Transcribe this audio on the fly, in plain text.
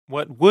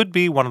What would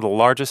be one of the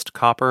largest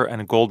copper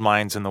and gold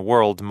mines in the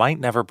world might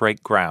never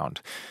break ground.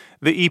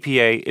 The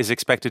EPA is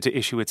expected to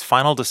issue its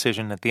final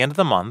decision at the end of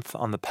the month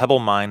on the Pebble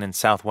Mine in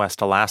southwest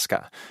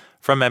Alaska.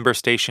 From member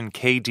station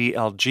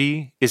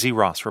KDLG, Izzy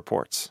Ross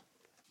reports.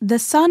 The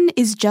sun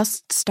is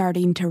just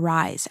starting to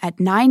rise at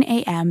 9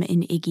 a.m.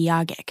 in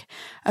Igiugig,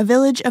 a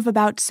village of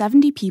about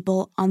 70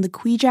 people on the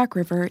Kvichak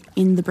River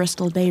in the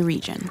Bristol Bay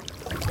region.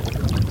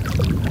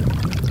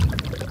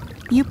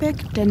 Yupik,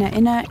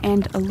 Dena'ina,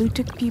 and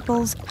Alutiiq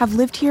peoples have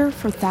lived here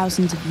for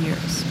thousands of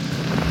years.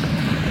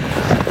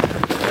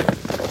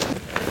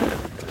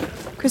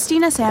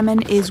 Christina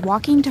Salmon is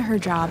walking to her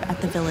job at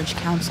the village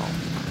council.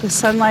 The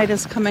sunlight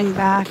is coming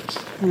back,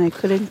 and I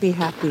couldn't be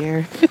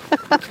happier.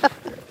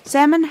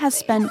 Salmon has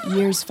spent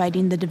years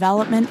fighting the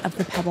development of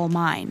the Pebble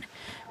Mine,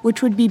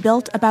 which would be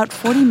built about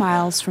 40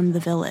 miles from the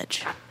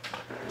village.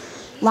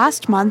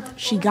 Last month,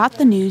 she got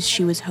the news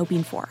she was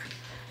hoping for.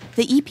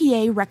 The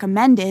EPA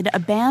recommended a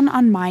ban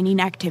on mining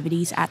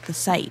activities at the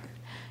site,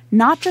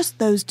 not just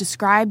those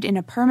described in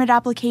a permit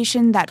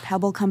application that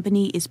Pebble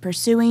Company is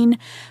pursuing,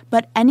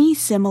 but any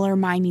similar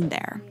mining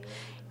there.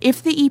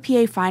 If the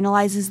EPA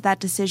finalizes that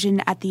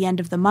decision at the end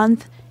of the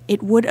month,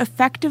 it would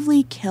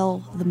effectively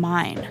kill the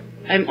mine.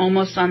 I'm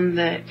almost on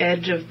the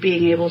edge of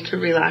being able to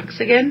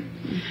relax again.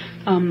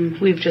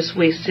 We've just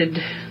wasted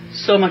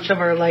so much of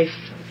our life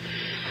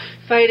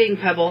fighting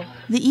Pebble.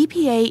 The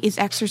EPA is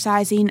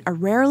exercising a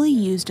rarely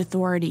used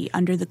authority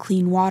under the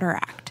Clean Water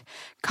Act,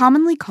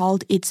 commonly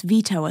called its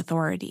veto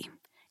authority.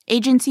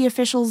 Agency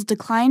officials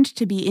declined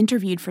to be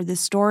interviewed for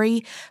this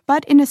story,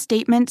 but in a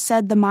statement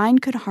said the mine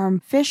could harm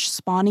fish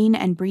spawning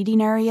and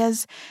breeding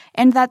areas,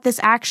 and that this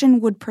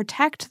action would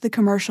protect the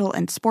commercial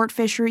and sport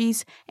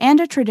fisheries and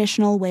a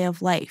traditional way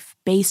of life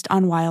based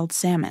on wild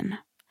salmon.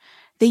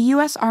 The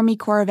U.S. Army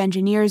Corps of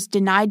Engineers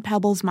denied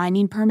Pebble's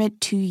mining permit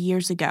 2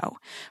 years ago,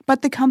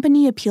 but the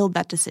company appealed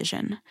that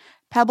decision.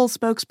 Pebble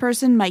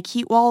spokesperson Mike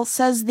Heatwall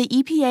says the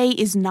EPA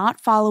is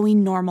not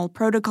following normal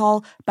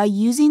protocol by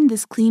using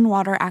this Clean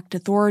Water Act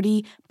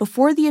authority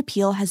before the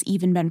appeal has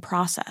even been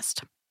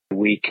processed.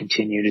 We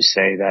continue to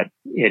say that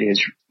it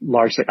is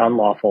largely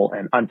unlawful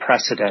and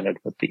unprecedented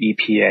what the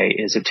EPA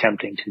is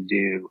attempting to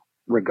do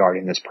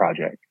regarding this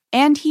project.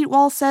 And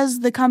Heatwall says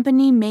the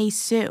company may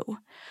sue.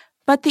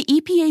 But the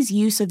EPA's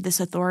use of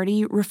this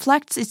authority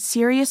reflects its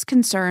serious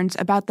concerns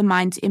about the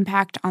mine's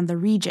impact on the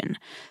region,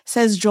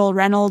 says Joel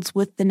Reynolds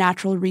with the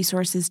Natural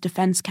Resources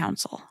Defense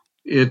Council.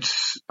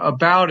 It's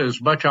about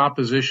as much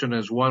opposition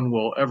as one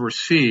will ever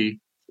see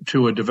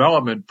to a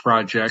development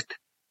project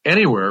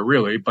anywhere,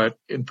 really, but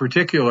in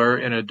particular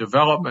in a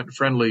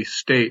development-friendly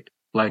state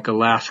like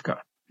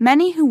Alaska.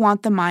 Many who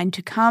want the mine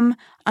to come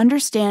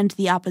understand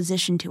the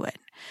opposition to it,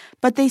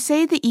 but they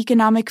say the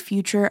economic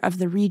future of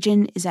the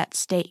region is at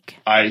stake.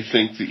 I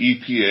think the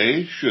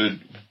EPA should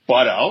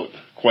butt out,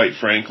 quite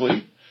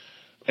frankly,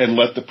 and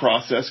let the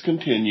process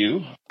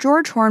continue.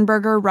 George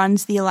Hornberger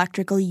runs the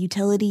electrical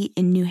utility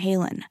in New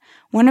Halen,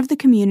 one of the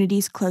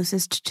communities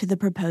closest to the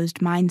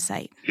proposed mine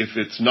site. If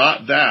it's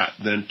not that,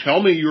 then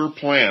tell me your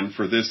plan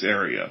for this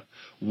area.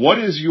 What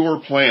is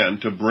your plan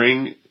to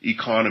bring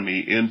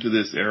economy into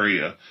this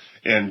area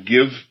and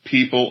give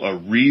people a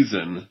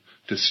reason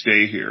to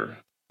stay here?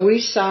 We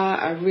saw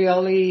a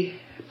really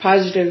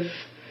positive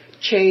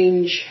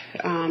change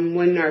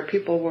when our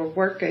people were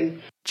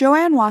working.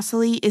 Joanne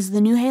Wassily is the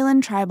New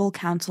Halen Tribal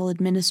Council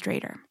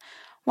Administrator.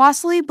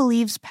 Wassily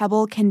believes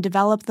Pebble can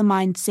develop the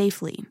mine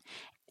safely.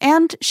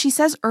 And she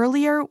says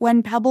earlier,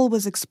 when Pebble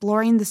was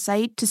exploring the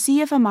site to see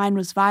if a mine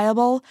was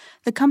viable,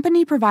 the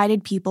company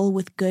provided people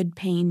with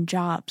good-paying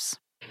jobs.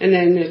 And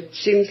then it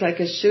seems like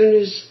as soon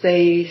as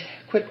they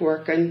quit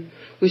working,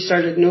 we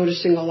started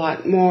noticing a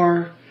lot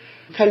more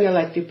kind of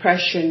like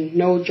depression,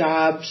 no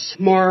jobs,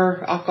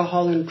 more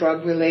alcohol and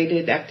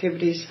drug-related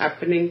activities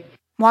happening.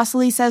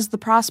 Wassily says the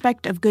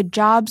prospect of good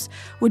jobs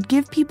would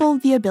give people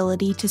the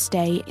ability to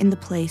stay in the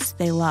place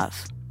they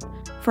love.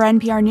 For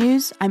NPR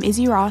News, I'm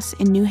Izzy Ross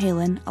in New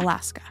Halen,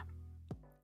 Alaska.